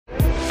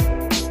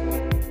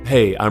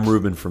Hey, I'm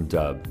Ruben from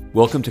Dub.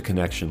 Welcome to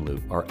Connection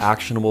Loop, our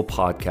actionable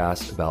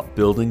podcast about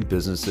building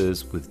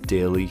businesses with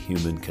daily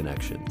human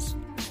connections.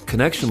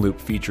 Connection Loop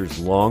features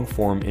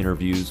long-form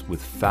interviews with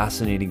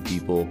fascinating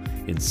people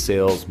in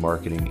sales,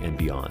 marketing, and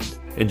beyond.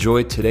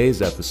 Enjoy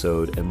today's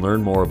episode and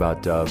learn more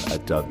about Dub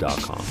at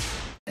dub.com.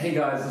 Hey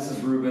guys, this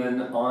is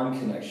Ruben on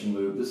Connection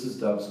Loop. This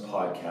is Dub's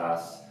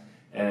podcast.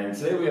 And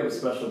today we have a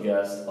special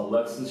guest,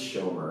 Alexis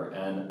Schomer.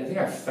 And I think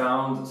I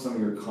found some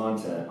of your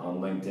content on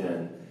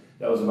LinkedIn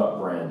that was about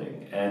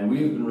branding. And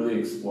we've been really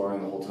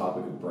exploring the whole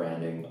topic of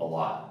branding a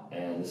lot.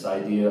 And this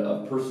idea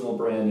of personal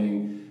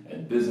branding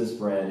and business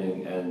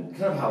branding and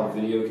kind of how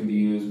video can be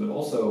used, but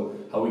also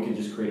how we can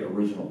just create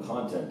original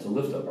content to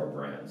lift up our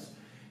brands.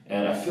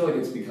 And I feel like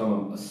it's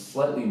become a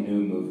slightly new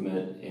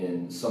movement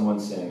in someone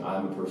saying,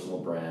 I'm a personal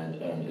brand,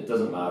 and it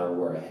doesn't matter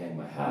where I hang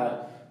my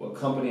hat, what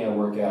company I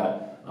work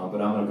at,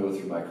 but I'm going to go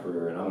through my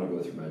career and I'm going to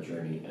go through my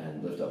journey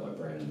and lift up my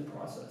brand in the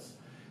process.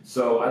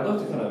 So I'd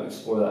love to kind of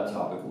explore that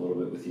topic a little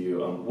bit with you.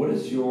 What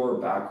is your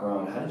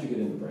background? How did you get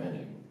into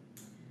branding?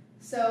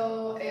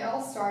 So it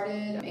all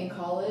started in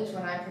college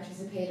when I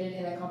participated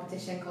in a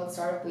competition called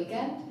Startup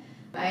Weekend.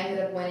 I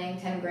ended up winning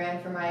 10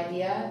 grand for my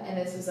idea, and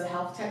this was a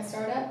health tech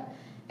startup.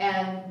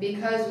 And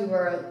because we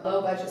were a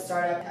low budget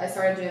startup, I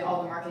started doing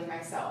all the marketing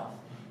myself.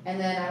 And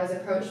then I was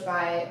approached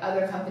by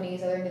other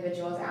companies, other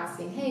individuals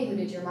asking, hey, who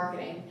did your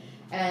marketing?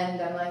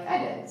 And I'm like, I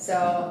did.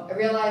 So I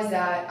realized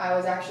that I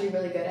was actually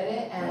really good at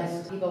it,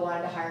 and people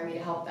wanted to hire me to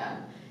help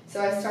them.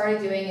 So I started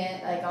doing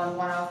it like on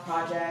one-off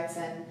projects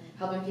and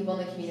helping people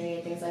in the community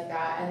and things like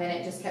that. And then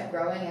it just kept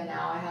growing, and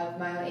now I have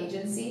my own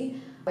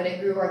agency. But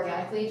it grew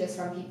organically just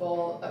from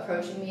people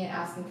approaching me and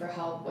asking for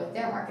help with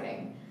their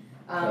marketing.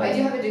 I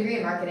do have a degree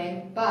in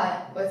marketing,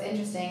 but what's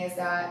interesting is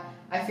that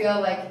I feel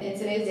like in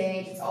today's day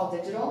and age, it's all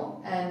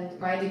digital, and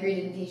my degree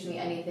didn't teach me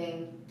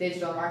anything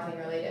digital marketing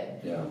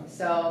related. Yeah.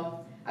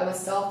 So I was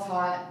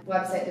self-taught,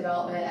 website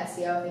development,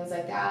 SEO, things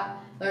like that.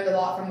 Learned a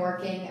lot from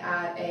working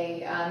at a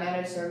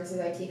managed services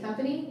IT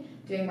company,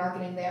 doing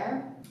marketing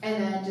there.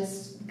 And then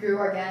just grew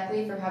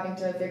organically from having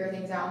to figure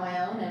things out on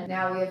my own. And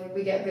now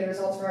we get good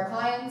results for our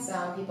clients.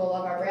 People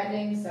love our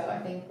branding, so I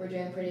think we're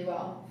doing pretty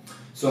well.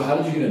 So how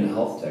did you get into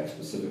health tech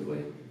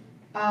specifically?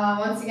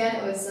 Once again,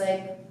 it was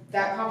like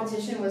that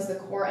competition was the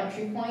core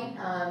entry point.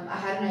 I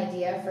had an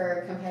idea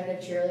for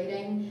competitive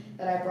cheerleading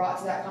that I brought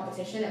to that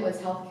competition. It was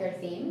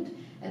healthcare themed.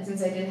 And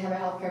since I didn't have a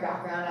healthcare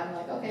background, I'm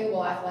like, okay,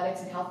 well,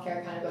 athletics and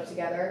healthcare kind of go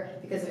together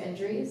because of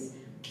injuries.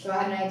 So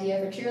I had an idea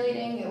for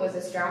cheerleading. It was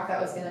a strap that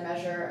was going to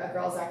measure a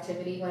girl's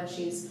activity when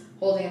she's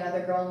holding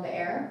another girl in the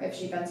air if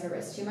she bends her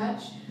wrist too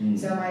much.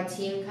 So my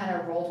team kind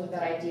of rolled with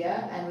that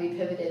idea, and we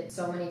pivoted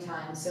so many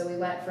times. So we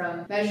went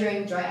from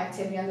measuring joint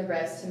activity on the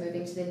wrist to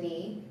moving to the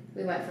knee.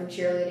 We went from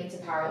cheerleading to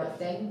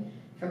powerlifting,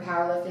 from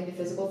powerlifting to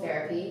physical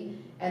therapy.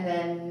 And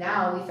then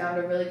now we found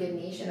a really good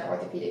niche in the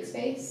orthopedic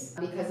space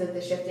because of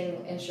the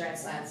shifting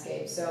insurance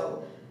landscape.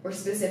 So we're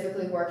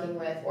specifically working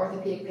with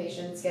orthopedic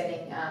patients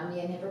getting knee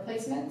and hip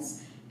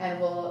replacements,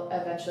 and we'll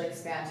eventually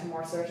expand to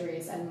more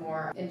surgeries and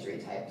more injury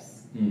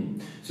types.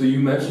 So you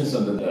mentioned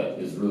something that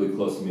is really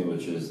close to me,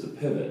 which is the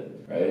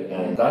pivot, right?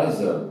 And that is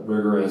a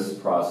rigorous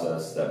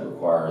process that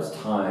requires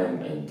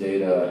time and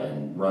data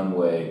and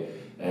runway,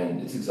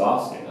 and it's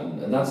exhausting.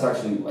 And that's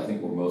actually, I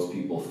think, where most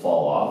people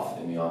fall off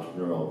in the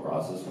entrepreneurial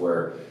process,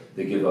 where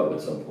they give up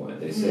at some point.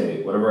 They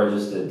say, whatever I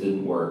just did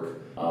didn't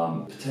work.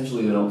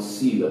 Potentially they don't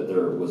see that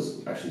there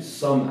was actually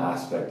some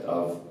aspect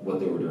of what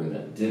they were doing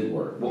that did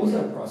work. What was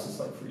that process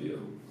like for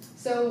you?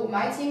 So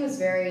my team is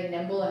very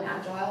nimble and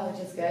agile,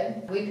 which is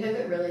good. We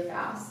pivot really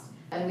fast,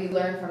 and we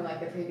learn from like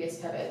the previous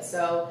pivot.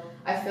 So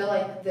I feel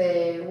like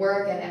the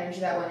work and energy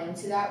that went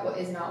into that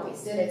is not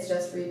wasted, it's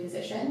just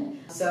repositioned.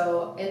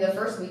 So in the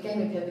first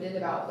weekend, we pivoted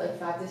about like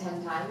 5 to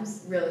 10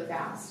 times really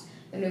fast.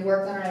 And we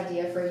worked on an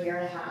idea for a year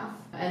and a half.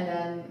 And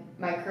then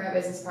my current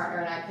business partner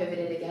and I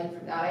pivoted again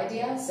from that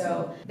idea.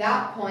 So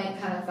that point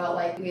kind of felt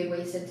like we had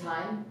wasted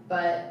time,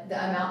 but the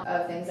amount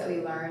of things that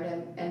we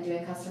learned and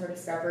doing customer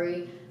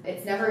discovery,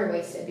 it's never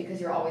wasted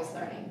because you're always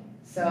learning.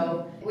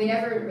 So we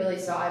never really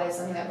saw it as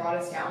something that brought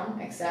us down,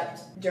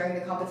 except during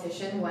the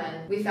competition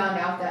when we found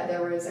out that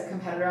there was a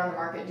competitor on the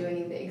market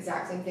doing the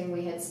exact same thing.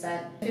 We had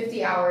spent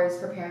 50 hours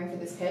preparing for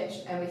this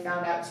pitch, and we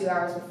found out 2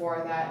 hours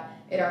before that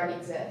it already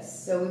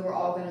exists. So we were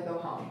all going to go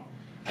home.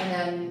 And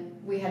then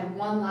we had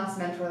one last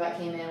mentor that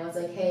came in and was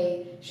like,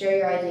 hey, share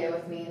your idea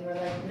with me. And we're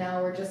like,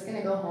 no, we're just going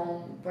to go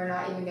home. We're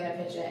not even going to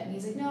pitch it. And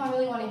he's like, no, I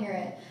really want to hear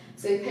it.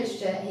 So he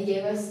pitched it. He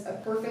gave us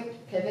a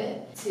perfect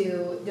pivot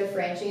to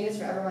differentiate us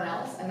from everyone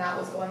else, and that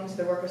was going into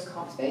the workers'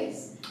 comp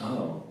space.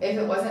 Oh. If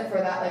it wasn't for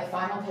that like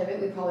final pivot,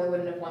 we probably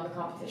wouldn't have won the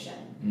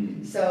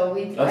competition. So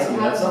that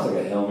sounds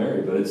like a Hail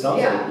Mary, but it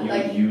sounds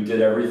like you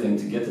did everything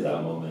to get to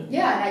that moment.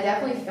 Yeah, and I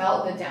definitely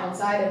felt the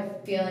downside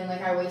of feeling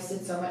like I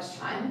wasted so much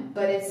time,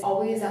 but it's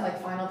always that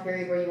like final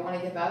period where you want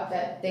to give up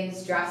that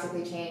things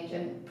drastically change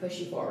and push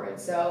you forward.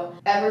 So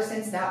ever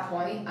since that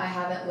point, I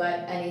haven't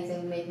let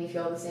anything make me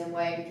feel the same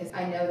way, because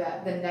I know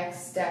that the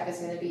next step is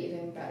going to be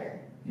even better.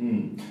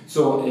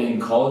 So in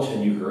college,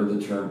 had you heard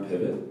the term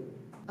pivot?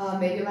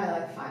 Maybe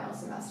my final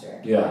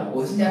semester. Yeah,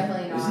 well,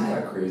 definitely not. Isn't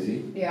that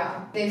crazy?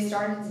 Yeah, they've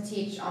started to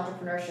teach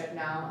entrepreneurship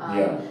now.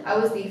 Yeah. I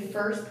was the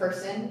first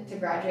person to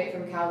graduate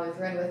from Cal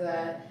Lutheran with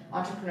a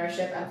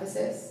entrepreneurship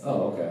emphasis.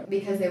 Oh, okay.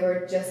 Because they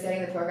were just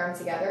getting the program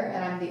together,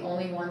 and I'm the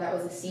only one that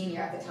was a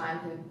senior at the time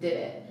who did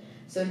it.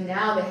 So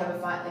now they have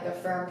a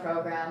firm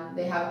program.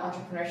 They have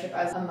entrepreneurship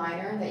as a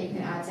minor that you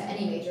can add to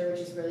any major,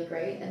 which is really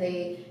great. And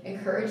they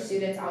encourage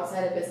students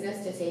outside of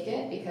business to take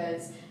it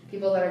because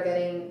people that are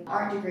getting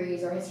art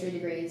degrees or history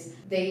degrees,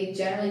 they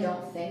generally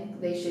don't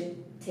think they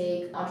should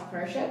take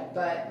entrepreneurship,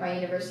 but my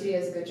university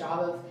does a good job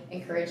of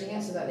encouraging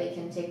it so that they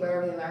can take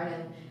whatever they learn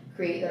and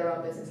create their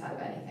own business out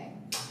of anything.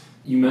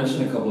 You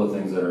mentioned a couple of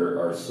things that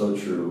are so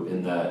true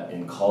in that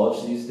in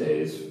college these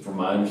days, from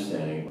my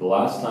understanding, the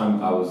last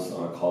time I was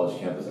on a college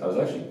campus, I was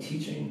actually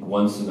teaching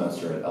one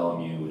semester at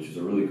LMU, which was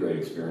a really great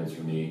experience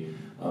for me.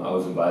 I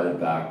was invited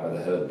back by the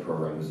head of the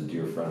program, who's a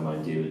dear friend of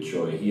mine, David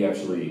Choi. He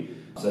actually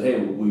said, hey,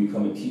 will you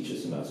come and teach a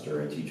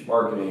semester and teach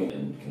marketing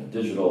and kind of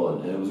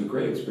digital? And it was a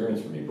great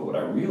experience for me. But what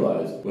I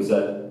realized was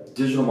that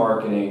digital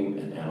marketing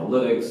and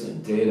analytics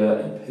and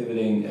data and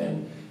pivoting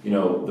and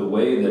the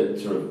way that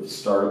sort of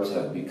startups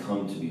have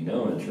become to be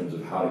known in terms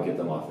of how to get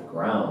them off the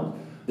ground,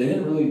 they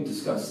didn't really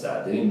discuss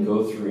that. They didn't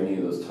go through any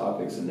of those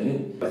topics, and they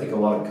didn't, I think, a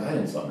lot of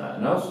guidance on that.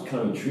 And I was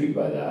kind of intrigued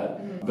by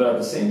that. But at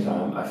the same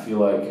time, I feel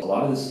like a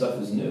lot of this stuff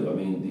is new. I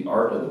mean, the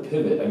art of the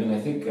pivot. I mean, I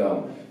think,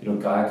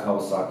 Guy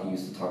Kawasaki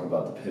used to talk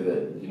about the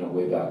pivot,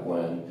 way back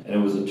when. And it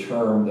was a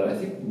term that I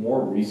think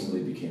more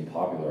recently became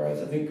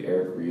popularized. I think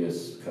Eric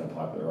Ries kind of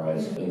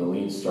popularized in The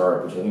Lean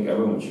Startup, which I think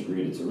everyone should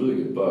read. It's a really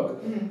good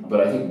book.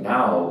 But I think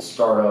now,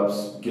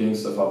 startups, getting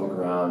stuff off the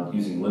ground,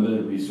 using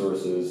limited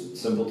resources,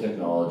 simple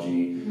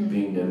technology,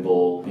 being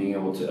nimble, being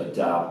able to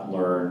adapt,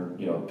 learn,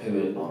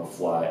 pivot on a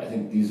fly. I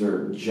think these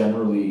are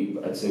generally,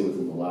 I'd say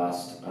within the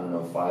last,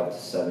 5 to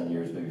 7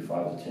 years, maybe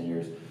 5 to 10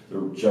 years,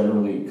 they're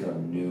generally kind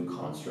of new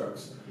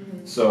constructs.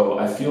 So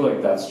I feel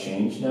like that's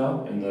changed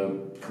now in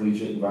the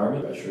collegiate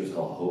environment. I sure as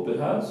hell hope it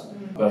has.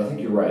 But I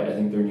think you're right. I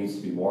think there needs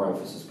to be more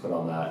emphasis put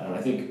on that. And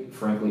I think,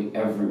 frankly,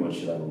 everyone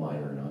should have a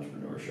minor in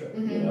entrepreneurship.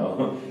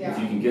 Yeah. If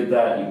you can get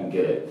that, you can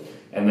get it.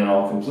 And then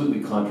I'll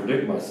completely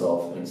contradict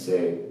myself and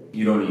say,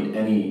 you don't need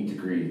any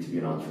degree to be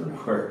an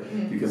entrepreneur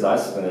because I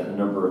spent a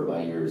number of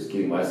my years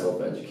getting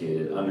myself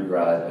educated,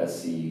 undergrad,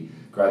 SC,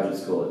 graduate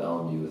school at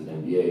LMU with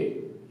an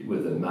MBA,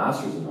 with a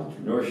master's in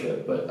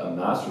entrepreneurship, but a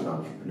master in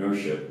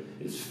entrepreneurship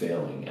is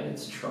failing and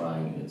it's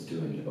trying and it's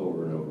doing it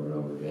over and over and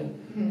over again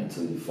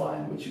until you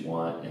find what you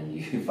want and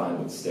you find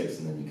what sticks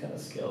and then you kind of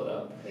scale it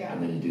up.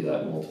 And then you do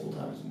that multiple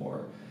times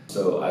more.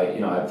 So I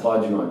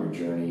applaud you on your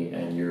journey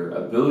and your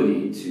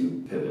ability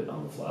to pivot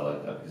on the fly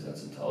like that because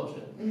that's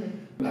intelligent.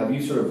 Have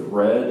you sort of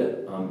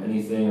read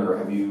anything or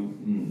have you,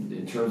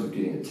 in terms of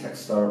getting a tech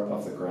startup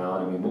off the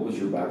ground, what was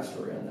your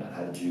backstory on that?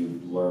 How did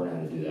you learn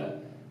how to do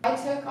that? I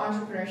took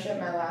entrepreneurship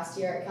my last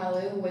year at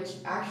CalU, which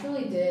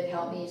actually did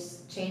help me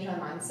change my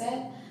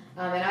mindset.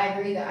 And I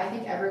agree that I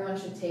think everyone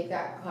should take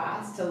that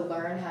class to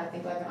learn how to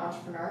think like an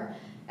entrepreneur.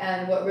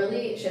 And what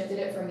really shifted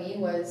it for me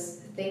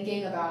was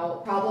thinking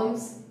about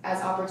problems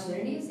as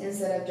opportunities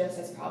instead of just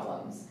as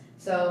problems.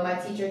 So my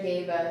teacher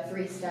gave a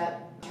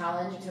 3-step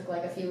challenge. It took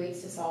a few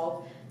weeks to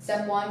solve.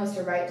 Step 1 was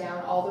to write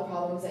down all the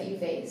problems that you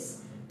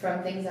face,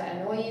 from things that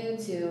annoy you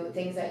to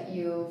things that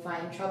you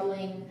find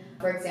troubling.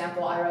 For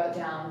example, I wrote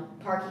down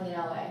parking in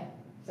LA.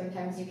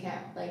 Sometimes you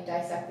can't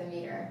dissect the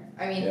meter.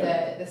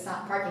 The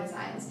parking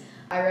signs.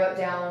 I wrote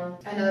down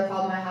another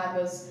problem I had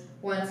was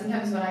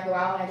sometimes when I go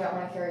out and I don't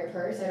want to carry a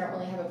purse, I don't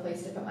really have a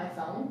place to put my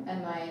phone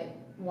and my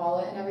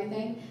wallet and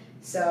everything.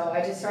 So I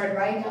just started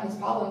writing down these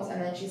problems,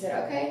 and then she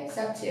said, okay,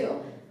 step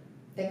 2,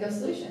 think of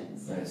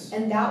solutions. Nice.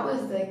 And that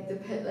was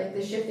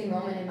the shifting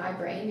moment in my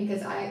brain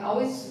because I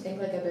always used to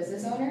think like a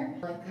business owner,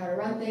 like how to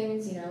run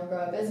things,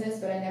 grow a business,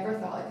 but I never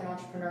thought like an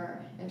entrepreneur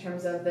in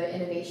terms of the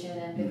innovation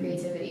and the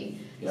creativity.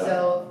 Yeah.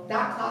 So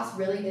that class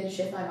really did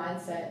shift my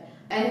mindset.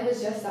 And it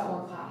was just that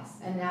one class.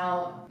 And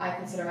now I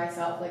consider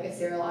myself like a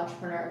serial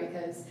entrepreneur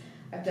because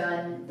I've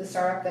done the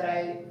startup that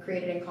I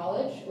created in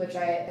college, which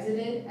I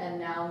exited, and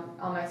now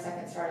I'm on my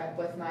second startup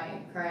with my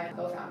current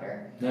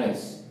co-founder.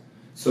 Nice.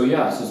 So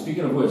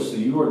speaking of which, so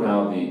you are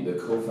now the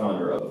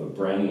co-founder of a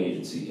branding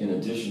agency in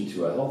addition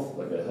to a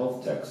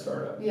health tech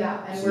startup.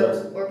 Yeah, and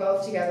so we're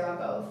both together on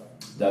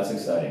both. That's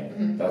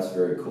exciting. That's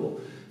very cool.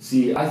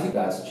 See, I think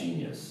that's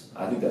genius.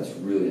 I think that's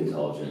really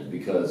intelligent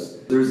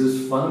because there's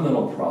this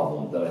fundamental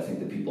problem that I think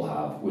that people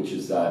have, which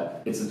is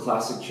that it's a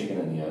classic chicken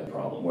and the egg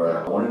problem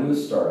where I want to do a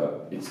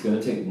startup. It's going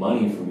to take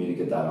money for me to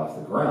get that off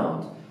the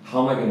ground.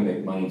 How am I going to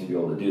make money to be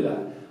able to do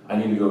that? I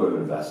need to go to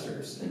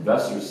investors.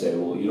 Investors say,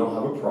 well, you don't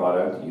have a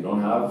product, you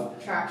don't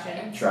have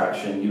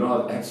traction, you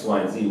don't have X, Y,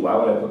 and Z. Why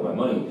would I put my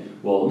money?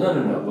 Well,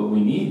 no, but we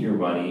need your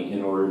money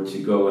in order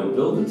to go and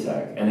build the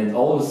tech. And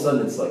all of a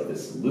sudden, it's like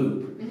this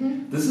loop.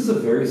 This is a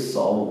very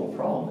solvable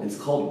problem. It's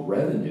called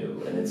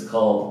revenue, and it's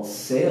called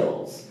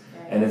sales,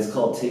 and it's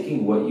called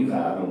taking what you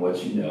have and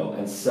what you know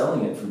and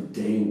selling it from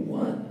day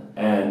one.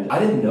 And I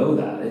didn't know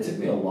that. It took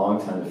me a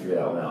long time to figure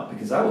that one out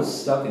because I was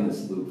stuck in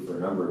this loop for a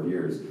number of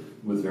years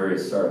with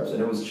various startups, and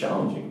it was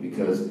challenging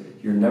because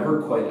you're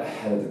never quite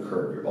ahead of the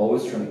curve. You're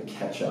always trying to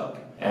catch up.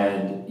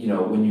 And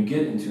when you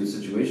get into a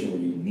situation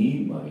where you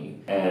need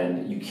money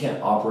and you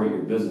can't operate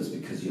your business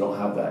because you don't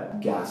have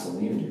that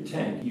gasoline in your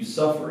tank, you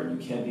suffer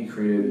and you can't be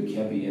creative, you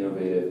can't be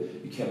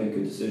innovative, you can't make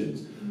good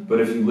decisions.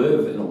 But if you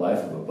live in a life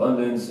of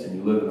abundance and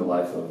you live in a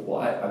life of,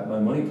 my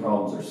money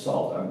problems are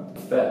solved, I'm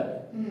fed.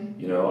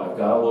 I've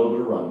got a little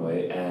bit of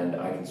runway and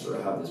I can sort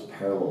of have this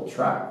parallel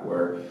track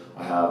where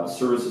I have a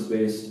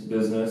services-based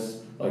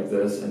business like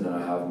this, and then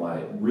I have my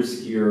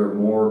riskier,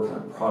 more kind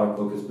of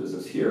product-focused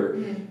business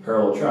here,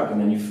 parallel track, and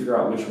then you figure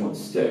out which one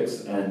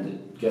sticks,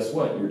 and guess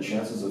what? Your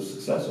chances of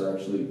success are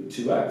actually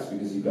 2x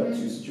because you've got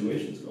two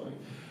situations going.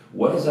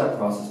 What has that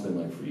process been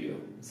like for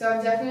you? So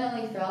I've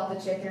definitely felt the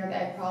chicken or the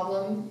egg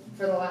problem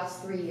for the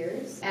last 3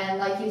 years. And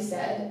like you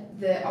said,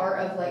 the art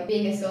of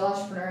being a serial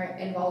entrepreneur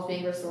involves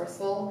being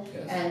resourceful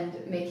and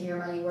making your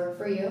money work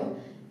for you.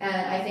 And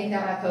I think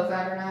that my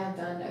co-founder and I have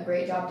done a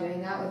great job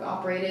doing that. We've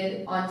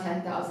operated on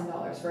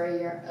 $10,000 for a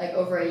year,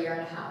 over a year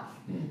and a half.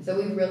 So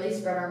we've really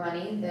spread our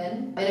money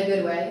thin in a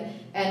good way.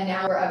 And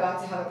now we're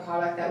about to have a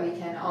product that we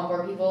can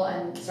onboard people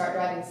and start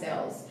driving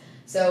sales.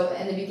 So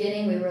in the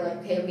beginning, we were like,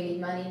 okay, we need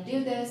money to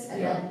do this.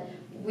 And then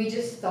we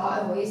just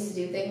thought of ways to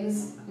do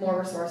things more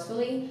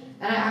resourcefully.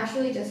 And I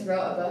actually just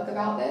wrote a book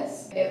about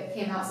this. It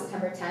came out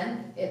September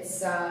 10th.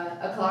 It's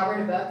a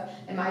collaborative book,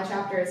 and my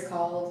chapter is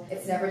called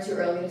It's Never Too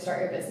Early to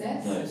Start Your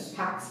Business,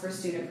 Hacks for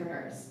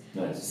Studentpreneurs.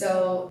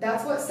 So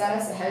that's what set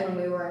us ahead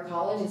when we were in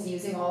college, is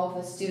using all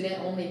of the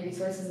student-only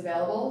resources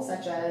available,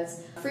 such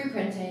as free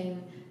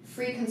printing,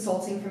 free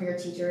consulting from your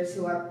teachers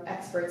who are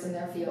experts in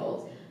their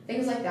field,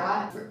 things like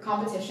that, for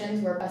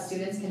competitions where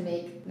students can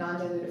make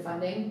non-dilutive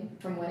funding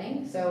from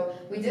winning. So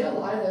we did a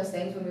lot of those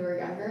things when we were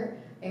younger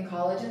in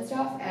college and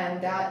stuff,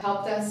 and that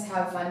helped us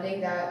have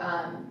funding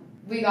that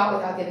we got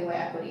without giving away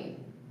equity.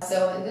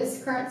 So in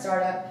this current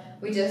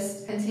startup, we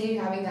just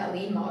continued having that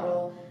lean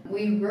model.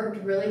 We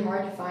worked really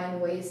hard to find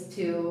ways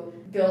to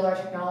build our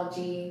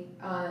technology,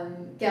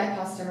 get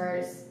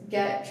customers,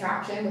 get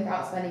traction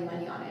without spending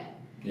money on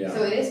it.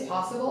 So it is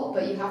possible,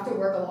 but you have to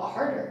work a lot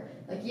harder.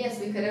 Yes,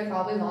 we could have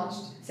probably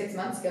launched 6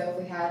 months ago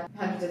if we had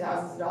hundreds of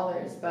thousands of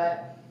dollars,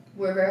 but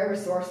we're very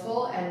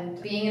resourceful,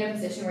 and being in a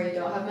position where you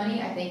don't have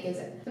money, I think, is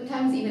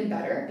sometimes even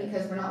better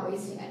because we're not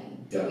wasting any.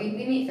 So we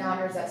meet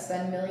founders that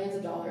spend millions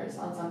of dollars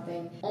on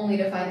something only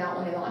to find out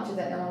when they launch it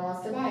that no one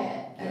wants to buy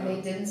it, and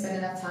they didn't spend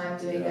enough time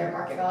doing their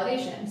market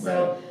validation.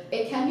 So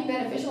it can be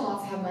beneficial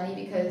not to have money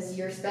because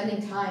you're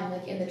spending time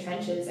in the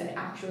trenches and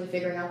actually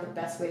figuring out the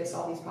best way to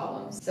solve these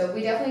problems. So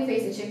we definitely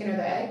faced the chicken or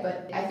the egg,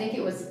 but I think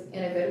it was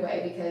in a good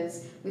way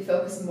because we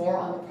focused more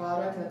on the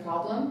product and the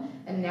problem,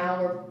 and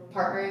now we're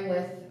partnering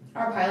with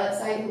our pilot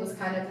site, who was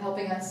kind of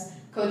helping us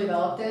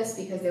co-develop this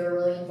because they were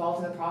really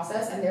involved in the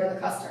process and they're the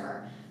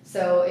customer.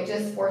 So it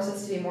just forced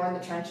us to be more in the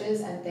trenches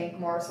and think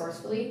more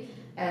resourcefully.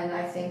 And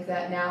I think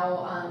that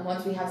now,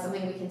 once we have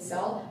something we can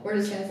sell, we're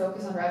just going to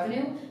focus on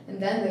revenue, and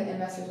then the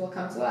investors will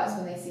come to us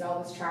when they see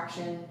all this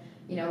traction.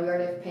 We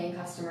already have paying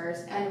customers,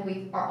 and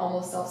we are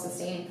almost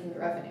self-sustaining from the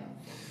revenue.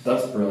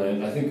 That's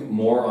brilliant. I think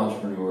more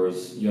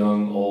entrepreneurs,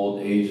 young,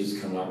 old, age is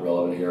kind of not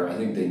relevant here. I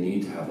think they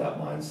need to have that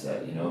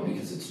mindset,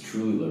 because it's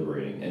truly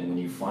liberating. And when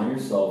you find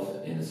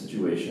yourself in a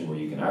situation where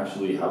you can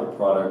actually have a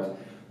product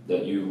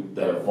that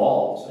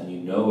evolves, and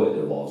it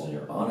evolves, and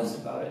you're honest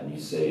about it, and you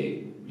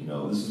say,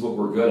 this is what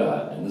we're good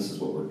at, and this is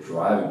what we're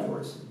driving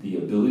towards. The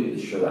ability to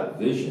share that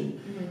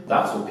vision,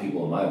 that's what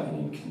people, in my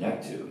opinion,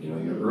 connect to.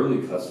 Your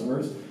early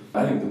customers,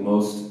 I think the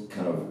most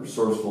kind of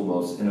resourceful,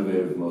 most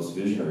innovative, most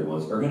visionary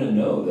ones are going to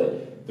know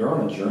that they're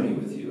on a journey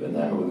with you, and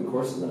that over the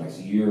course of the next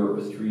year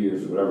or 3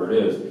 years or whatever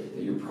it is,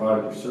 that your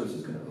product or service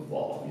is going to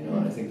evolve.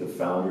 And I think the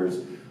founders,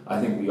 I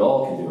think we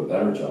all can do a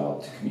better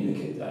job to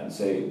communicate that and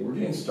say, we're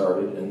getting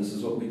started and this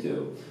is what we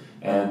do.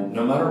 And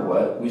no matter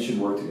what, we should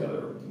work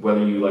together.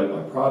 Whether you like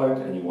my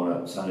product and you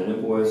want to sign an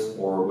invoice,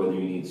 or whether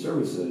you need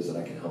services and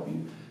I can help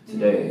you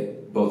today,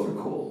 both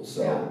are cool.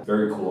 So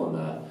very cool on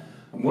that.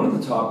 One of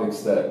the topics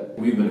that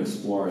we've been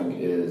exploring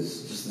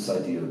is just this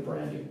idea of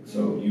branding.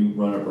 So you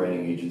run a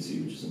branding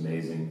agency, which is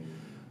amazing.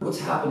 What's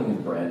happening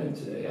in branding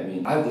today? I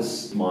mean, I have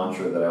this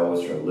mantra that I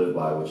always try to live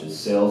by, which is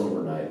sales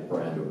overnight,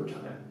 brand over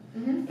time.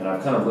 And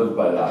I've kind of lived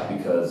by that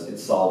because it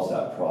solves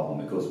that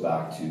problem. It goes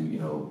back to,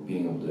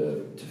 being able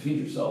to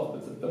feed yourself,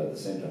 but at the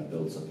same time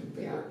build something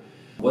bigger.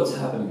 What's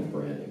happening in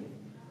branding?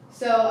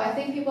 So I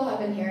think people have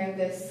been hearing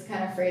this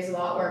kind of phrase a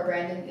lot, where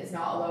branding is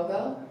not a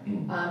logo,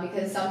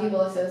 because some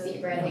people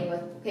associate branding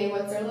with, okay,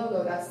 what's their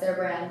logo? That's their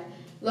brand.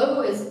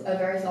 Logo is a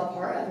very small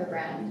part of your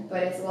brand,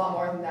 but it's a lot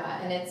more than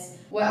that. And it's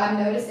what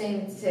I'm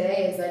noticing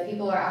today is that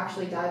people are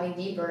actually diving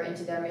deeper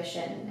into their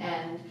mission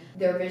and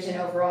their vision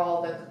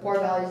overall, the core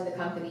values of the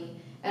company.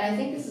 And I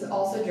think this is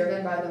also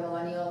driven by the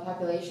millennial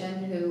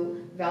population,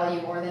 who value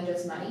more than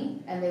just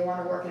money, and they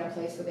want to work in a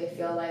place where they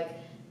feel like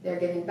they're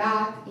giving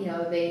back.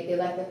 They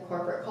like the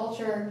corporate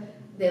culture.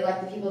 they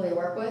like the people they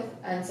work with.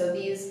 And so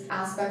these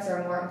aspects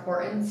are more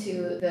important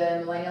to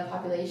the millennial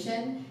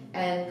population,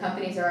 and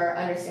companies are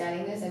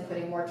understanding this and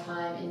putting more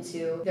time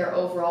into their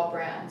overall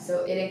brand.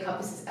 So it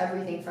encompasses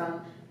everything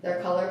from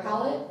their color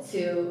palette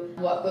to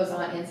what goes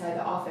on inside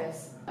the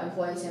office,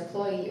 employee to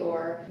employee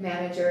or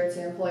manager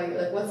to employee.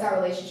 Like, what's that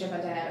relationship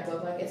and dynamic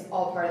look like? It's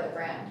all part of the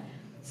brand.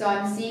 So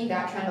I'm seeing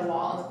that trend a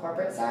lot on the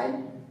corporate side.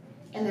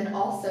 And then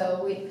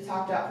also we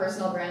talked about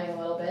personal branding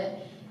a little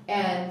bit,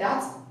 and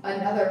that's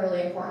another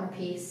really important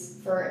piece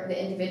for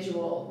the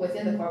individual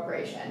within the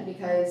corporation,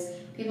 because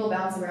people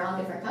bounce around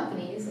different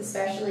companies,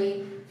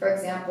 especially, for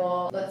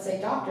example, let's say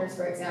doctors,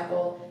 for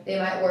example, they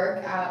might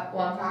work at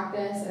one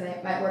practice and they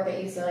might work at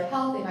UCLA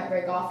Health, they might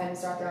break off and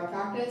start their own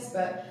practice,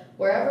 but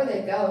wherever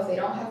they go, if they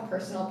don't have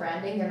personal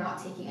branding, they're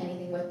not taking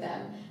anything with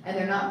them, and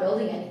they're not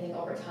building anything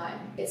over time.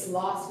 It's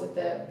lost with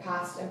the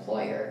past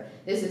employer.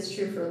 This is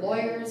true for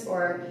lawyers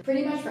or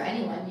pretty much for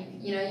anyone.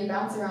 You know, you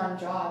bounce around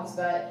jobs,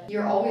 but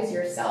you're always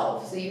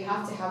yourself, so you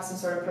have to have some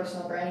sort of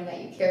personal branding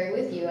that you carry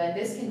with you, and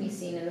this can be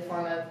seen in the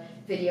form of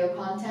video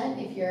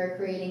content. If you're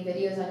creating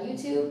videos on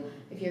YouTube,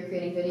 if you're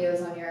creating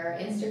videos on your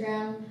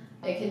Instagram,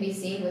 it can be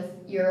seen with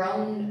your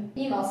own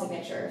email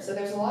signature. So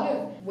there's a lot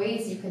of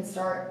ways you can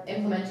start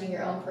implementing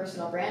your own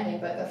personal branding,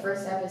 but the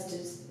first step is to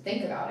just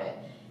think about it.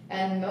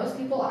 And most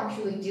people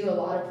actually do a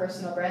lot of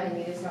personal branding,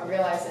 they just don't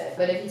realize it.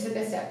 But if you took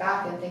a step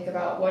back and think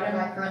about what am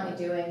I currently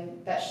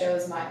doing that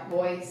shows my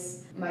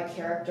voice, my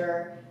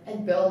character,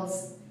 and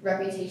builds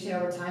reputation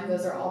over time,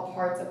 those are all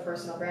parts of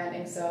personal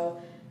branding.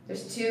 So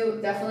there's two,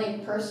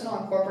 definitely personal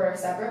and corporate are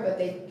separate, but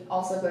they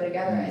also go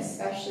together,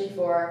 especially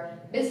for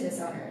business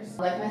owners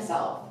like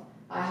myself.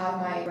 I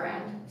have my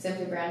brand,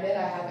 Simply Branded,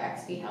 I have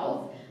XP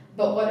Health,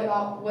 but what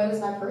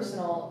does my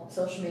personal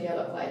social media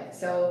look like?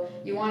 So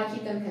you want to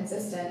keep them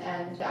consistent,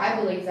 and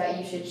I believe that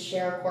you should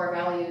share core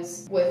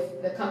values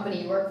with the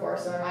company you work for.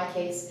 So in my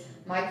case,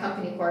 my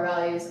company core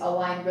values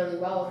align really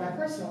well with my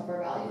personal core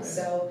values.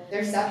 Right. So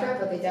they're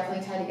separate, but they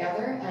definitely tie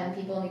together, and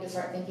people need to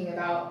start thinking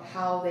about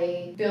how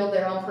they build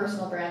their own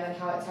personal brand and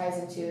how it ties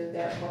into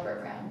their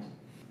corporate brand.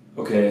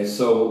 Okay,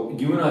 so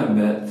you and I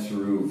met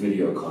through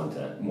video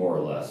content, more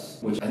or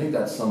less, which I think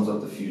that sums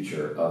up the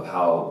future of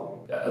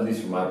how, at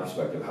least from my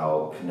perspective,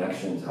 how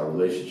connections, how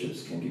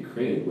relationships can get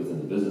created within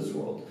the business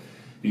world.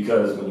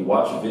 Because when you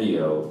watch a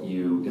video,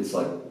 it's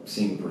like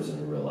seeing a person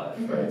in real life,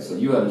 right? So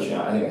you had a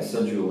chance, I think I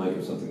sent you a link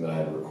of something that I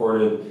had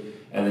recorded,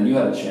 and then you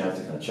had a chance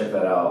to kind of check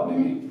that out,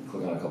 maybe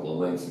click on a couple of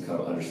links and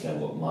kind of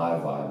understand what my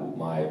vibe, what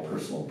my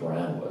personal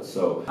brand was.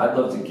 So I'd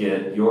love to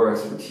get your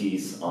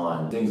expertise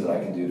on things that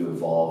I can do to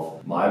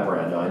evolve my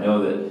brand. Now I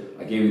know that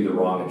I gave you the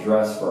wrong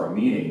address for our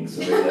meeting, so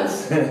maybe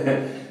that's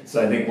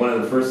so I think one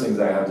of the first things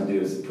I have to do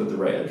is put the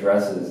right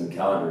addresses and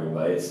calendar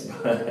invites.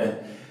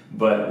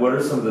 But what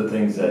are some of the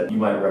things that you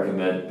might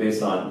recommend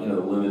based on the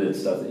limited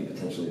stuff that you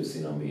potentially have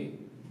seen on me?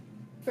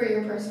 For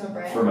your personal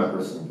brand? For my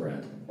personal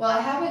brand. Well, I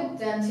haven't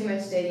done too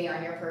much dating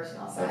on your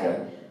personal side.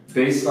 Okay.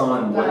 Based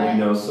on what you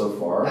know so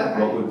far,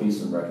 what would be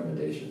some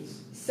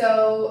recommendations?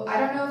 So I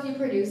don't know if you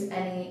produce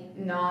any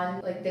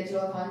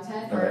digital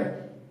content,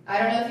 or I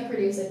don't know if you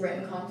produce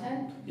written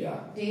content. Yeah.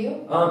 Do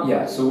you?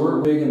 Yeah. So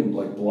we're big in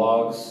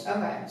blogs.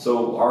 Okay.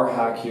 So our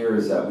hack here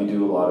is that we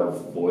do a lot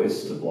of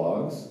voice to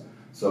blogs.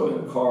 So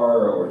in a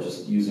car or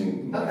just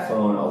using my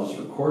phone, I'll just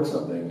record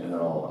something and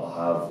then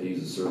I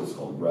use a service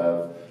called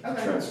Rev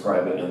to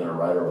transcribe it, and then a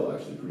writer will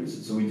actually produce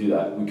it. So we do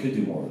that. We could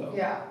do more though.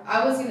 Yeah,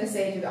 I was going to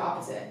say do the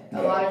opposite.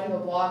 A lot of people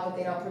blog, but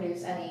they don't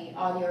produce any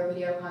audio or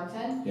video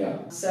content. Yeah.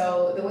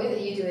 So the way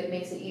that you do it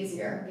makes it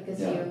easier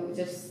because you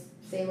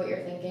just say what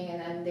you're thinking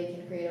and then they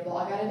can create a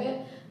blog out of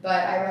it.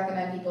 But I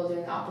recommend people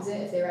doing the opposite.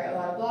 If they write a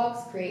lot of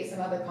blogs, create some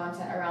other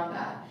content around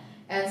that.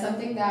 And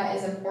something that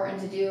is important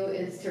to do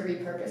is to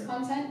repurpose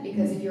content,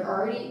 because if you've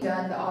already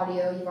done the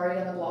audio, you've already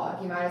done the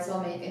blog, you might as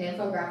well make an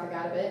infographic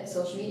out of it,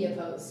 social media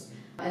post,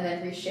 and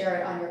then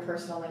reshare it on your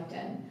personal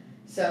LinkedIn.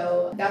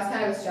 So that's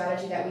kind of a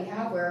strategy that we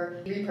have,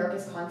 where you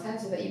repurpose content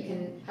so that you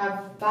can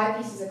have 5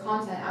 pieces of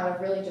content out of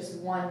really just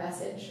one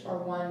message or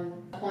one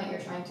point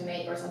you're trying to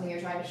make or something you're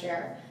trying to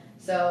share.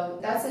 So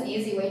that's an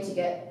easy way to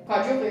get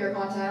quadruple your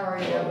content or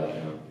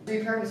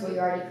repurpose what you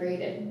already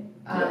created.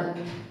 And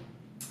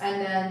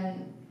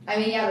then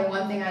the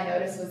one thing I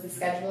noticed was the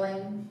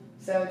scheduling.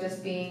 So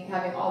just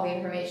having all the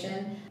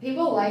information.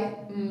 People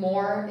like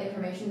more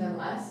information than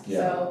less. Yeah.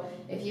 So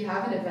if you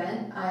have an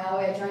event,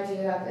 I try to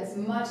have as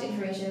much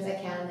information as I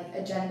can, like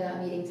agenda,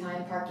 meeting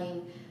time,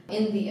 parking,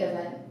 in the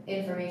event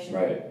information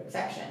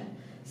section.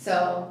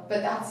 So,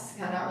 but that's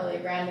kind of not really a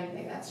branding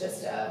thing. That's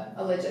just a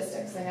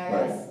logistics thing, I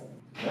guess.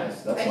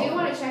 Nice. I do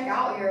want to check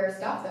out your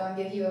stuff though and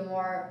give you a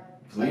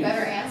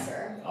better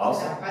answer to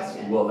that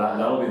question. Well,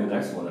 that'll be the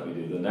next one that we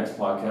do. The next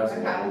podcast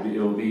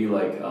it'll be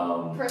like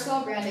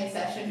personal branding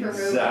session for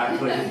Ruben.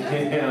 Exactly.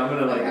 I'm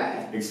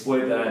gonna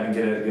exploit that and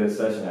get a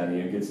session out of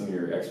you and get some of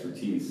your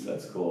expertise.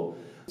 That's cool.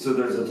 So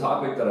there's a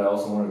topic that I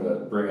also wanted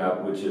to bring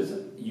up, which is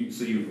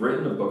you've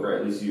written a book, or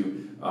at least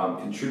you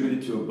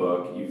contributed to a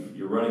book.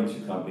 You're running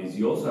 2 companies.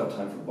 You also have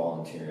time for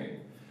volunteering.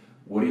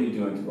 What are you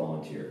doing to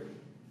volunteer?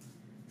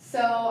 So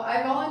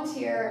I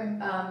volunteer,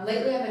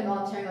 lately I've been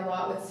volunteering a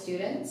lot with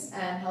students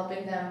and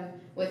helping them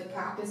with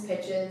practice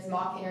pitches,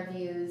 mock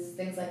interviews,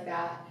 things like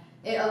that.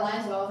 It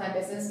aligns well with my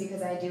business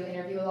because I do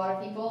interview a lot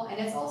of people, and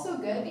it's also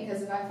good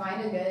because if I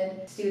find a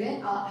good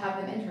student, I'll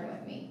have them intern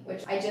with me,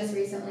 which I just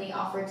recently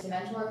offered to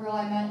mentor a girl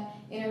I met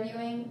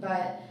interviewing,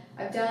 but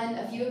I've done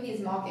a few of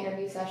these mock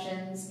interview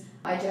sessions.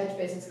 I judge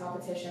business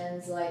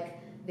competitions like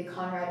the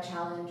Conrad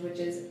Challenge, which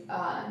is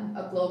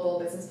a global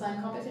business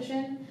plan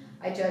competition.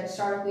 I judge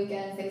startup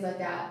weekends, things like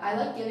that. I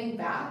like giving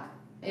back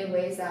in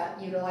ways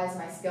that utilize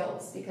my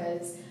skills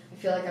because I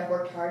feel like I've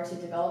worked hard to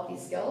develop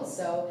these skills.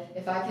 So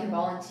if I can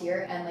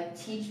volunteer and like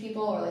teach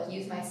people or like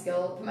use my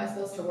skill, put my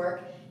skills to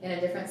work in a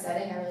different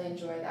setting, I really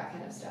enjoy that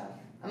kind of stuff.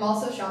 I'm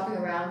also shopping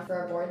around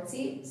for a board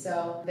seat,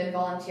 so I've been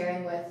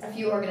volunteering with a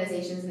few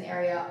organizations in the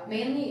area,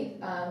 mainly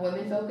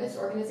women-focused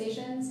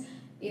organizations,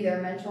 either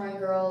mentoring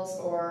girls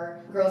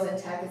or Girls in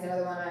Tech is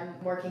another one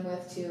I'm working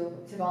with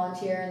to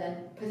volunteer and then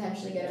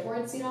potentially get a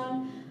board seat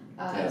on.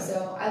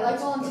 So I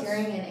like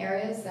volunteering in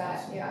areas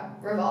that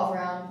revolve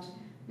around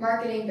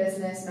marketing,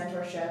 business,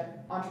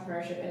 mentorship,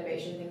 entrepreneurship,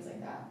 innovation, things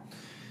like that.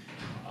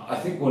 I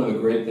think one of the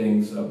great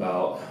things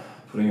about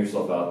putting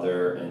yourself out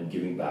there and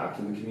giving back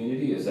to the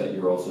community is that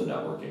you're also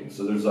networking.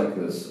 So there's like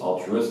this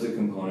altruistic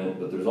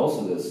component, but there's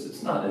also this,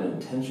 it's not an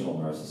intentional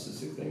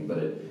narcissistic thing, but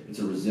it's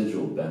a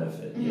residual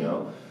benefit, you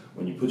know?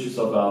 When you put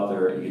yourself out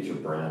there, you get your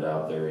brand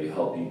out there, you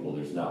help people,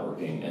 there's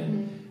networking,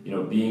 and you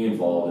know, being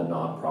involved in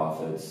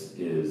nonprofits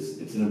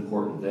it's an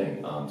important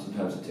thing.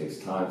 Sometimes it takes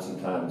time,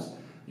 sometimes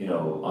you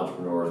know,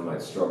 entrepreneurs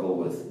might struggle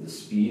with the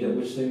speed at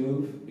which they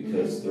move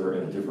because they're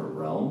in a different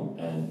realm,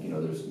 and you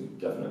know, there's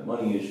definite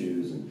money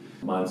issues and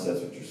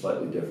mindsets which are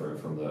slightly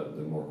different from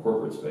the more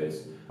corporate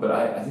space. But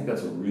I think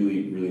that's a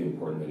really, really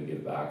important way to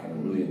give back and a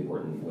really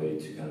important way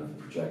to kind of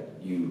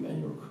project you and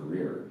your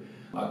career.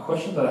 A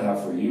question that I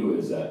have for you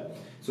is that,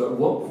 so at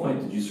what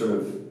point did you sort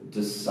of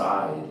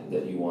decide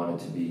that you wanted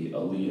to be a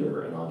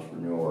leader, an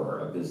entrepreneur,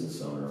 a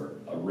business owner,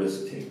 a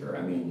risk taker?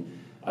 I mean,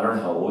 I don't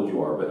know how old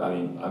you are, but I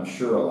mean, I'm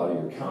sure a lot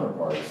of your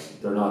counterparts,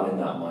 they're not in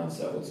that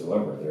mindset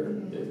whatsoever.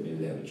 Maybe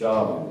they have a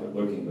job, maybe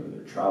they're looking, maybe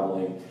they're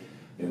traveling,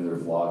 maybe they're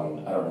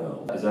vlogging, I don't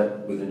know. Is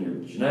that within your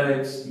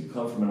genetics? Do you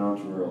come from an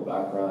entrepreneurial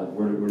background?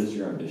 Where does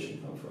your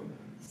ambition come from?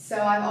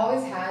 So I've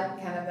always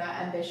had kind of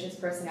that ambitious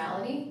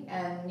personality,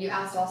 and you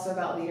asked also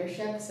about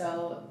leadership,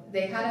 so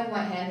they kind of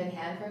went hand in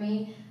hand for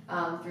me.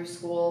 Through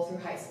school, through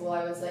high school,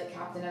 I was like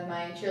captain of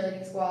my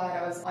cheerleading squad,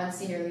 I was on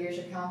senior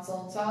leadership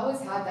council, so I always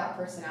had that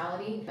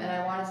personality, and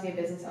I wanted to be a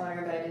business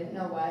owner, but I didn't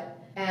know what.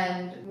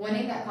 And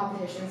winning that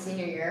competition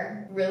senior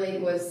year really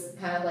was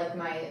kind of like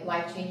my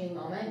life-changing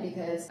moment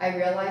because I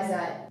realized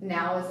that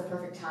now is the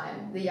perfect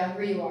time. The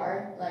younger you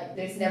are, like,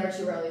 it's never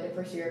too early to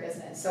pursue your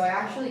business. So I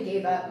actually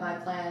gave up my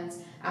plans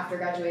after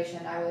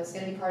graduation. I was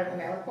going to be part of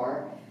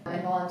AmeriCorps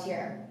and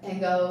volunteer and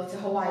go to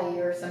Hawaii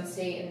or some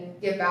state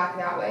and give back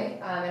that way.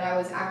 And I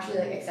was actually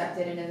like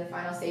accepted and in the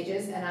final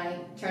stages, and I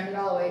turned it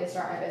all away to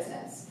start my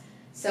business.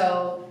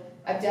 So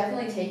I've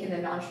definitely taken the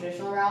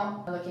non-traditional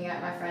route. Looking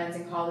at my friends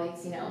and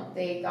colleagues, you know,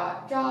 they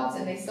got jobs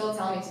and they still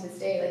tell me to this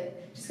day,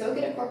 like, just go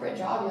get a corporate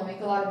job, you'll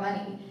make a lot of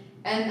money.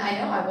 And I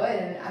know I would,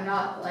 and I'm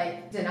not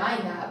like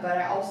denying that, but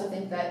I also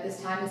think that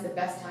this time is the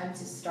best time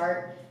to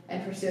start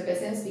and pursue a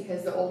business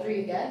because the older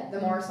you get, the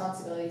more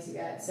responsibilities you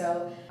get.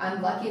 So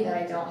I'm lucky that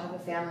I don't have a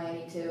family I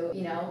need to,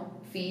 you know,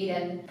 feed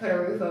and put a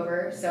roof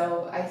over.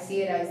 So I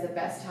see it as the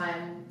best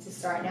time to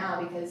start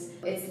now because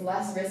it's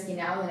less risky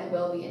now than it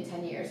will be in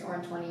 10 years or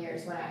in 20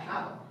 years when I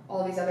have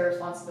all these other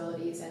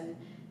responsibilities and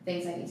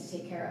things I need to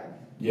take care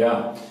of.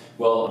 Yeah.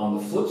 Well, on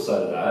the flip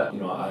side of that,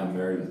 you know, I'm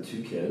married with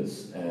 2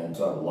 kids, and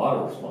so I have a lot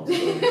of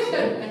responsibilities,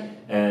 right?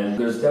 And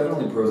there's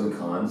definitely pros and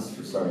cons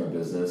for starting a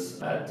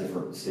business at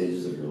different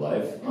stages of your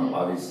life.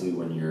 Obviously,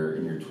 when you're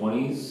in your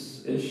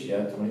 20s-ish,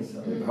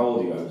 20s. How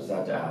old are you? I just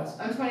have to ask.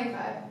 I'm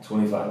 25.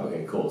 25,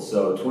 okay, cool.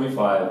 So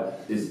 25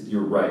 is,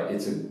 you're right,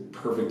 it's a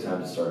perfect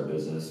time to start a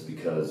business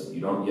because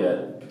you don't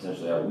yet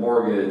potentially have a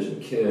mortgage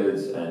and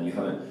kids, and you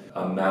haven't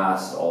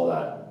amassed all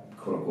that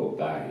quote-unquote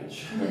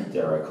baggage.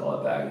 Dare I call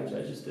it baggage?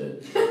 I just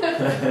did.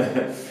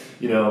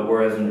 You know,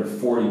 whereas when you're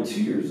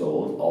 42 years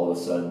old, all of a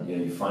sudden, you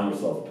know, you find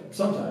yourself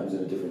sometimes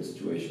in a different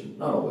situation.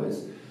 Not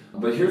always.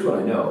 But here's what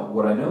I know.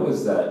 What I know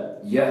is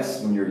that,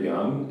 yes, when you're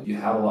young, you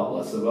have a lot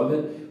less of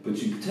it,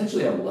 but you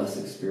potentially have less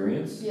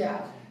experience.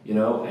 Yeah. You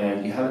know,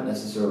 and you haven't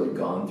necessarily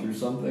gone through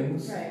some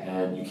things, right.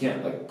 And you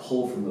can't like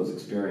pull from those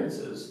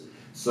experiences.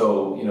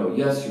 So, you know,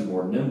 yes, you're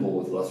more nimble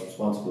with less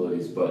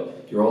responsibilities,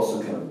 but you're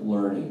also kind of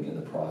learning in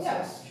the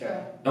process. Yeah, true.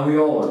 And we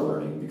all are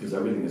learning because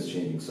everything is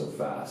changing so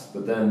fast.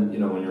 But then, you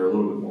know, when you're a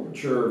little bit more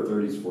mature,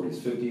 30s, 40s,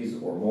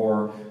 50s or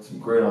more, some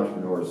great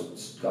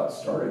entrepreneurs got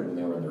started when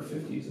they were in their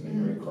 50s. I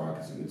mean, Ray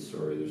Kroc is a good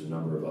story. There's a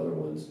number of other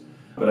ones.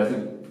 But I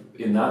think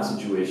in that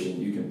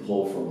situation, you can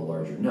pull from a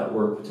larger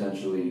network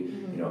potentially,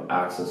 you know,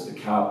 access to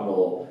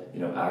capital, you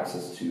know,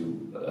 access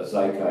to a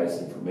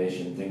zeitgeist,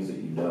 information, things that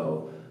you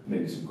know,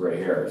 maybe some gray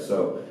hair.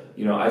 So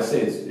I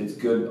say it's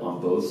good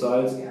on both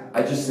sides. Yeah.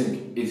 I just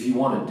think if you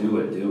want to do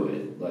it, do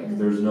it. Like,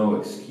 there's no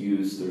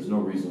excuse, there's no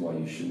reason why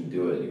you shouldn't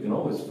do it. You can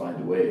always find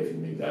a way if you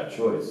make that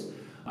choice.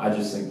 I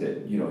just think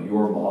that,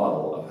 your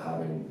model of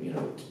having,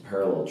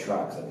 parallel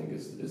tracks, I think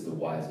is the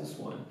wisest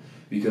one.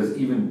 Because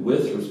even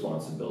with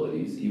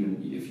responsibilities,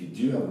 even if you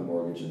do have the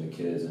mortgage and the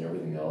kids and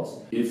everything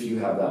else, if you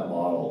have that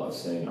model of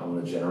saying, I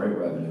want to generate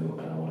revenue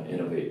and I want to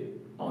innovate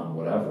on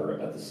whatever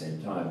at the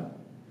same time,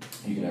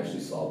 you can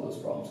actually solve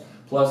those problems.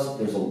 Plus,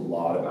 there's a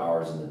lot of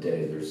hours in the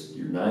day. There's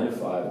your 9 to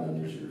 5, and then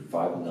there's your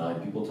 5 to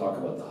 9. People talk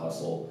about the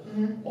hustle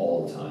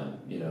all the time,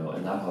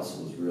 and that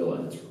hustle is real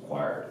and it's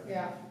required.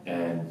 Yeah.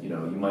 And,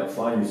 you might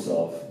find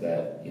yourself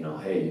that,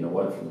 hey, you know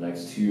what, for the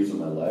next 2 years of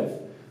my life,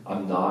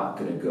 I'm not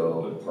going to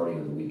go and party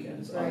on the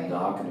weekends. Right. I'm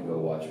not going to go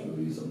watch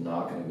movies. I'm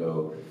not going to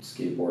go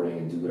skateboarding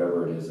and do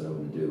whatever it is that I'm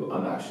going to do.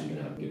 I'm actually going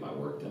to have to get my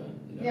work done.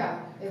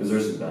 Yeah. Because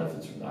there's some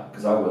benefits from that.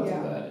 Because I went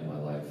through that in my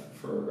life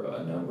for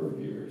a number of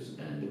years,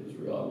 and it was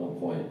real. At one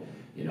point,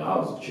 I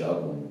was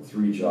juggling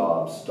 3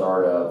 jobs,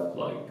 startup,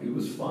 like it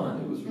was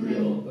fun, it was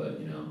real. But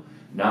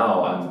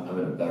now I'm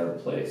in a better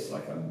place.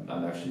 Like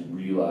I'm actually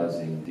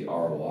realizing the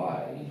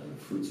ROI, the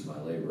fruits of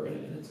my labor,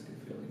 and it's a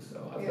good feeling.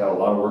 So I've got a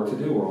lot of work to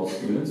do. We're all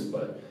students,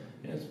 but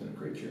it's been a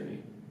great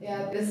journey.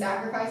 Yeah, the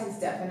sacrifice is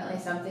definitely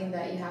something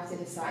that you have to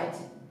decide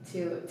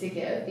to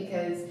give,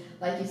 because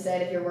like you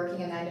said, if you're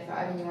working a 9 to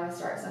 5 and you want to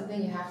start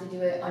something, you have to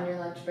do it on your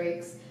lunch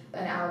breaks,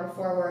 an hour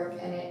before work,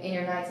 and in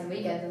your nights and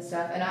weekends and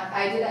stuff. And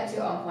I did that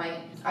too at one point.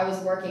 I was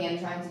working and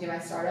trying to do my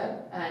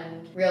startup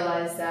and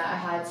realized that I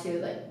had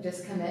to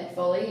just commit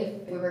fully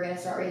if we were going to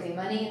start raising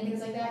money and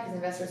things like that, because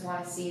investors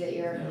want to see that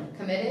you're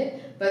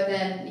committed. But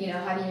then,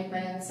 how do you make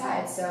money on the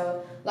side?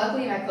 So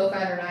luckily my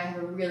co-founder and I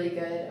have a really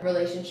good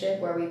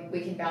relationship where we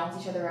can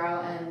balance each other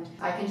out, and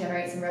I can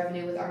generate some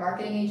revenue with our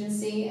marketing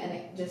agency, and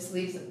it just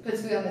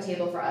puts food on the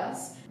table for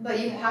us. But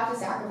you have to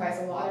sacrifice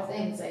a lot of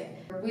things. Like,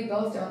 we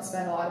both don't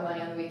spend a lot of money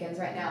on the weekends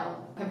right now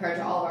compared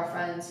to all of our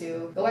friends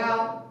who go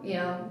out,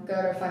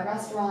 go to fun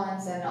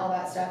restaurants and all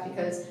that stuff,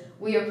 because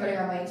we are putting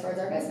our money towards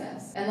our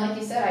business. And like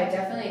you said, I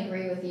definitely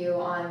agree with you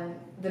on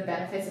the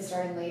benefits of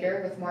starting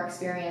later with more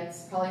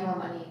experience, probably more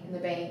money in the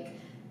bank,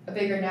 a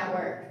bigger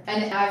network.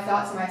 And I've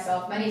thought to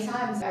myself many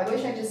times, I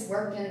wish I just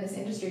worked in this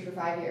industry for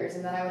 5 years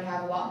and then I would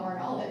have a lot more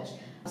knowledge.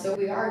 So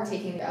we are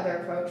taking the other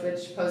approach,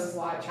 which poses a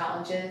lot of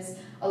challenges,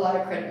 a lot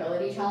of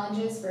credibility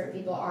challenges for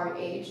people our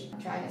age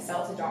trying to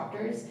sell to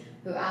doctors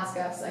who ask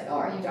us, like, oh,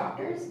 are you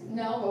doctors?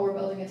 No, but we're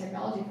building a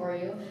technology for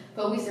you.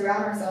 But we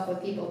surround ourselves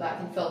with people that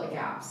can fill the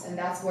gaps. And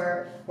that's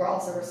where we're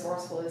also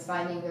resourceful, is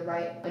finding the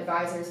right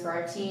advisors for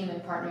our team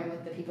and partnering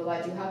with the people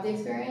that do have the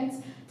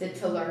experience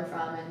to learn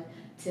from and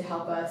to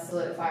help us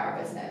solidify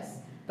our business.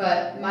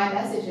 But my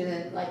message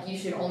isn't like you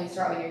should only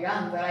start when you're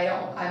young, but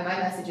my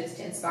message is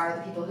to inspire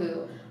the people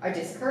who are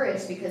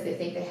discouraged because they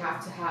think they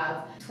have to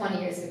have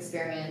 20 years of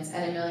experience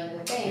and $1 million in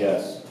the bank.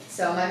 Yes.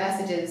 So my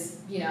message is,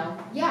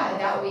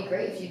 that would be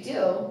great if you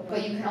do,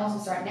 but you can also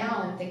start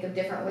now and think of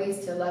different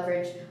ways to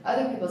leverage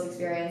other people's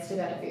experience to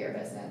benefit your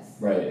business.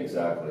 Right,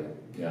 exactly.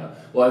 Yeah.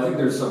 Well, I think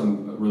there's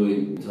something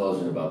really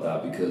intelligent about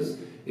that, because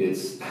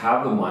it's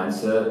have the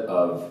mindset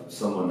of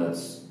someone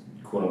that's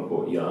quote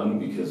unquote young,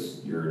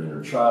 because you're an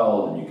inner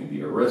child and you could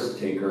be a risk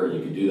taker and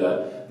you could do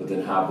that, but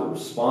then have the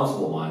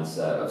responsible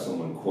mindset of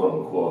someone quote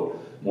unquote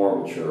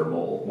more mature,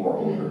 more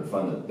older, and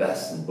find the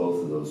best in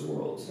both of those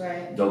worlds.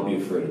 Right. Don't be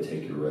afraid to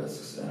take your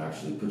risks and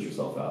actually put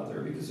yourself out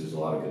there, because there's a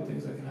lot of good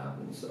things that can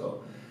happen.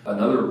 So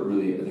another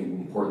really, I think,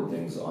 important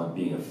things on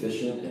being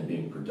efficient and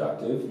being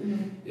productive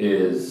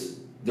is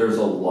there's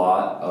a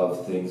lot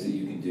of things that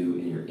you can do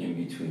in your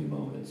in-between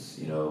moments.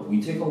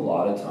 We take a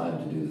lot of time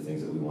to do the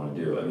things that we want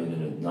to do. I mean,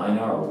 in a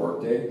 9-hour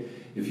workday,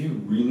 if you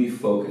really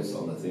focus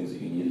on the things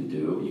that you need to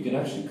do, you can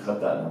actually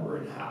cut that number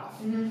in half.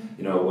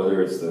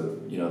 Whether it's the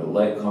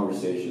light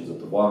conversations at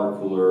the water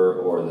cooler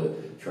or the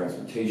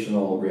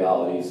transportational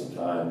reality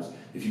sometimes,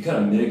 if you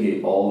kind of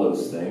mitigate all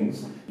those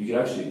things, you can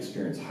actually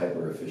experience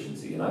hyper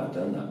efficiency. And I've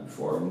done that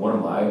before. And one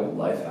of my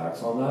life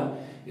hacks on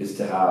that is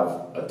to have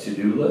a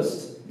to-do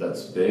list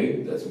that's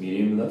big, that's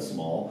medium, and that's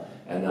small,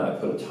 and then I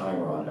put a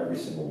timer on every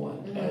single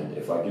one. And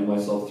if I give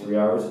myself 3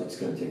 hours, it's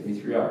going to take me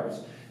 3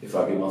 hours. If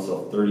I give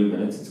myself 30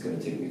 minutes, it's going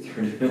to take me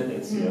 30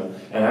 minutes,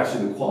 And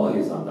actually the quality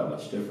is not that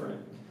much different.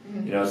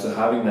 So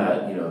having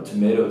that,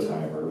 tomato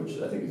timer, which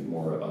I think is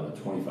more on a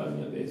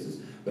 25-minute basis,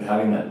 but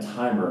having that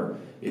timer,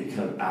 it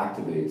kind of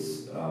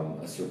activates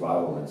a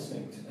survival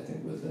instinct, I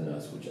think, within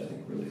us, which I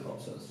think really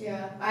helps us.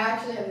 Yeah, I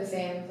actually have the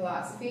same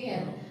philosophy,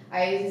 and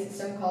I use a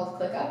system called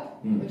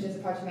ClickUp, which is a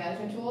project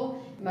management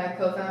tool. My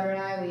co-founder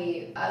and I,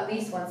 we at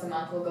least once a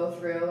month will go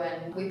through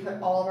and we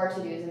put all of our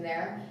to-dos in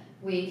there.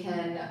 We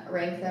can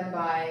rank them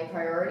by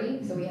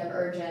priority, so we have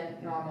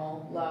urgent,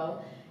 normal,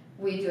 low.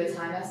 We do a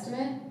time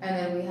estimate, and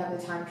then we have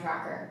the time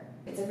tracker.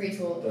 It's a free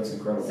tool. That's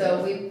incredible.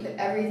 So we put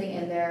everything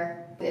in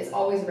there. It's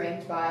always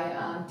ranked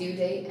by due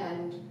date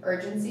and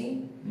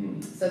urgency,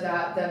 so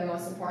that the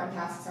most important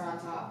tasks are on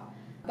top.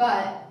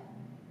 But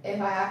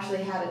if I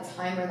actually had a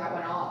timer that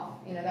went off,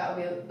 that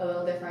would be a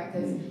little different,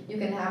 because you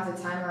can have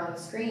the timer on the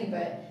screen,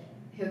 but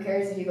who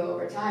cares if you go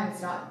over time?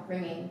 It's not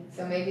ringing.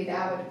 So maybe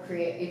that would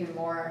create even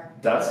more.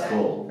 That's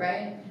cool.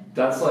 Right?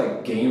 That's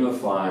like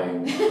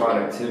gamifying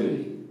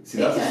productivity. See,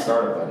 that's a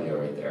startup idea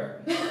right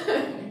there.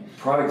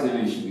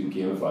 Productivity should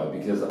be gamified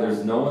because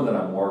there's no one that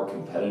I'm more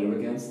competitive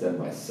against than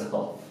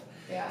myself.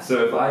 Yeah.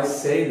 So if I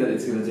say that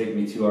it's going to take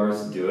me 2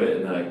 hours to do it,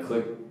 and then I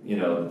click,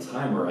 the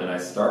timer, and I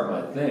start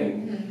my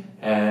thing,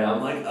 and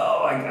I'm like,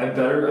 oh, I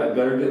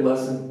better get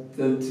less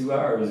than 2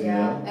 hours.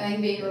 Yeah, and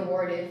then being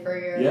rewarded for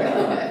your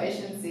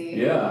efficiency.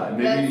 Yeah,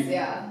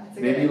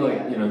 maybe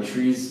like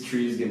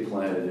trees get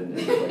planted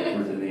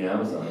in the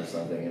Amazon or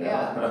something.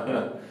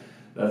 Yeah.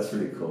 That's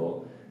pretty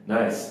cool.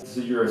 Nice.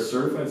 So you're a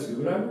certified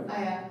scuba diver?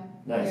 I am.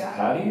 Nice. Yeah.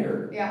 PADI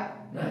or? Yeah.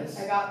 Nice.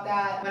 I got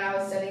that when I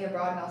was studying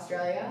abroad in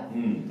Australia.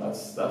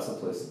 That's the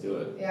place to do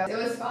it. Yeah, it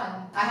was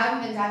fun. I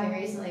haven't been diving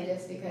recently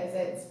just because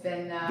it's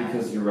been...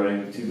 because you're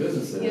running 2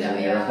 businesses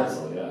and you're a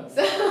hustle, yeah.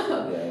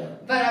 So,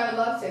 But I would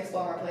love to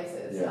explore more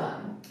places. Yeah.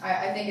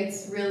 I think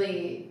it's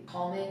really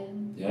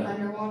calming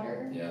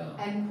underwater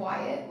and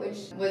quiet,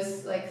 which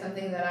was like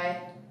something that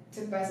I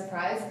took by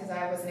surprise because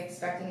I wasn't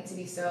expecting it to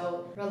be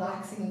so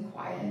relaxing and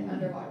quiet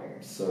underwater.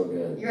 So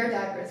good. You're a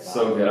diver as well.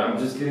 So good. I'm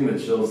just getting the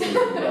chills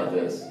thinking about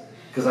this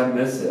because I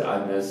miss it.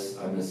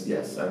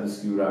 Yes, I'm a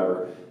scuba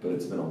diver, but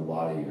it's been a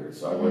lot of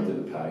years. So I went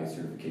through the PADI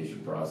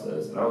certification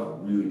process, and I was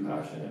really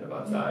passionate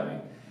about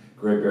diving.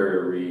 Great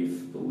Barrier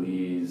Reef,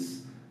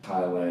 Belize,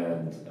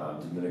 Thailand,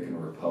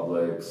 Dominican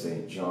Republic,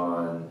 St.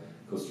 John,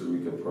 Costa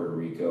Rica, Puerto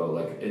Rico.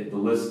 The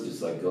list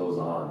just goes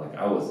on.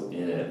 I was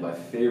in it. My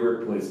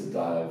favorite place to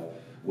dive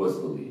was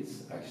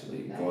Belize,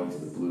 actually. Nice. Going to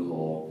the Blue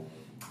Hole,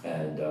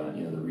 and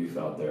the reef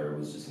out there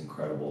was just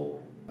incredible.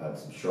 I've had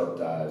some shark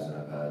dives, and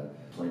I've had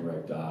plane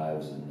wreck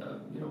dives, and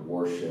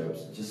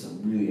warships, just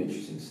some really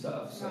interesting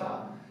stuff.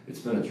 So it's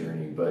been a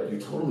journey, but you're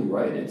totally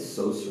right. It's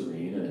so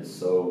serene and it's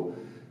so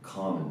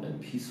calm and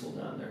peaceful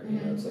down there.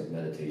 It's like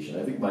meditation.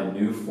 I think my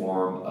new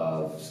form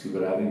of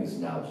scuba diving is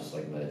now just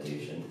like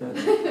meditation.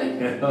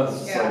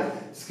 It's just like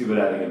scuba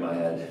diving in my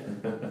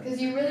head. Because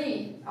you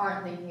really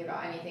aren't thinking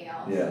about anything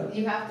else. Yeah.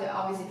 You have to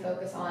obviously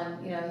focus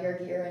on your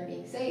gear and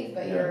being safe,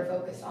 but you're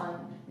focused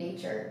on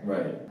nature.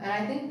 Right. And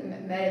I think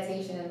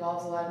meditation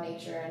involves a lot of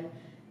nature,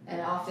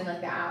 and often the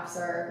apps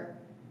are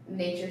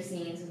nature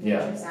scenes with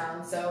nature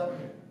sounds. So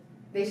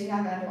they should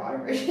have an underwater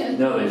version.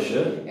 No, they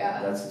should.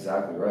 Yeah. That's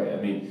exactly right. I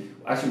mean,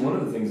 actually, one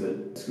of the things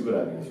that scuba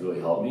diving has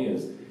really helped me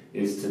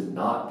is to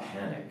not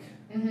panic.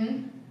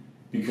 Mm-hmm.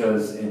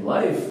 Because in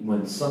life,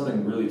 when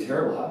something really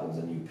terrible happens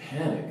and you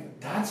panic,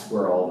 that's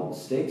where all the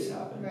mistakes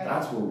happen. Right.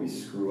 That's where we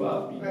screw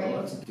up. Right.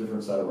 That's a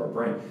different side of our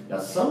brain. Now,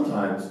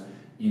 sometimes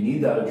you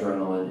need that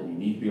adrenaline and you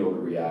need to be able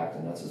to react,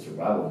 and that's a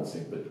survival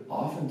instinct. But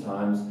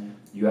oftentimes,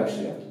 you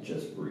actually have to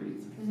just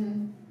breathe.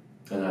 Mm-hmm.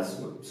 And that's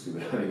what scuba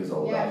diving is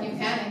all about. Yeah, if you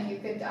panic, you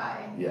could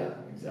die. Yeah,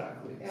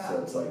 exactly. Yeah.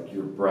 So it's like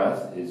your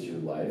breath is your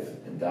life,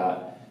 and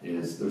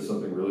there's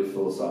something really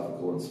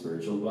philosophical and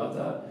spiritual about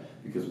that,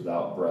 because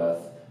without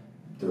breath,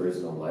 there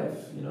is no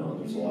life, and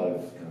there's a lot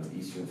of kind of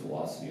Eastern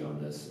philosophy on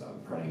this,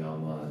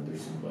 pranayama, and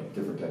there's some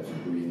different types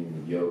of breathing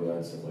and yoga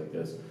and stuff like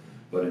this.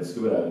 But in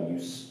scuba diving, you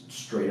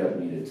straight up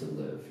need it to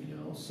live,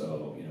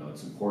 So,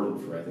 it's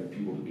important for, I think,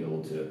 people to be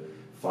able to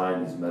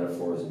find these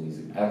metaphors and these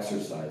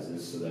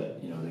exercises so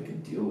that, they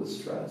can deal with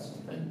stress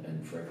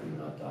and frankly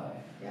not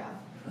die. Yeah.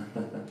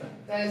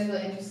 That is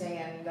really interesting,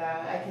 and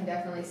I can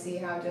definitely see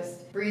how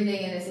just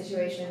breathing in a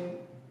situation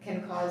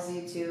can cause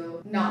you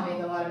to not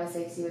make a lot of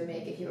mistakes you would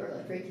make if you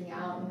were freaking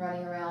out and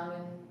running around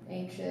and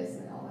anxious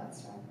and all that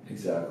stuff.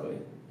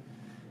 Exactly.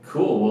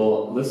 Cool.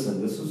 Well,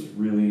 listen, this was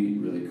really,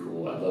 really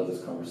cool. I love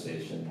this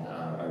conversation.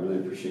 I really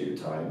appreciate your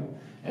time.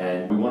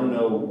 And we want to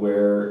know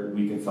where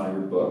we can find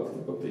your book,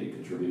 the book that you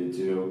contributed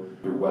to,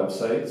 your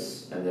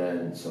websites, and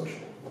then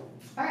social.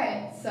 All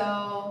right,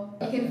 so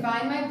you can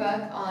find my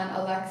book on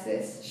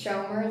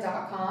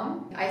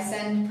alexisschomer.com. I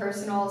send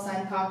personal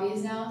signed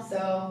copies now,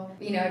 so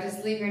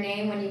just leave your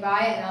name when you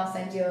buy it and I'll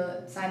send you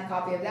a signed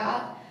copy of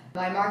that.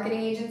 My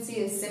marketing agency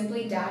is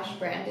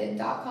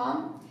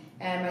simply-branded.com,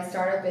 and my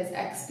startup is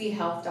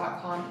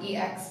xphealth.com,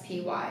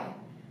 EXPY.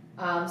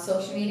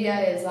 Social media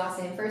is last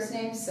name, first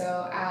name,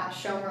 so at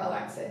Schomer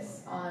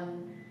Alexis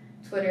on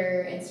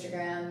Twitter,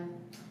 Instagram,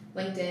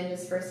 LinkedIn,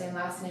 just first name,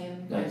 last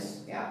name.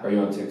 Nice. Yeah. Are you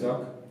on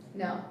TikTok?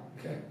 No.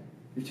 Okay.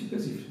 You're too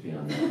busy to be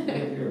on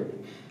that.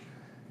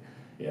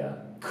 Yeah.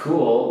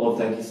 Cool. Well,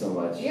 thank you so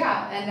much.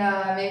 Yeah, and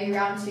maybe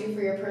round 2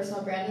 for your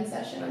personal branding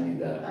session. I need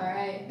that. All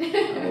right.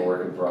 I'm a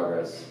work in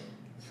progress.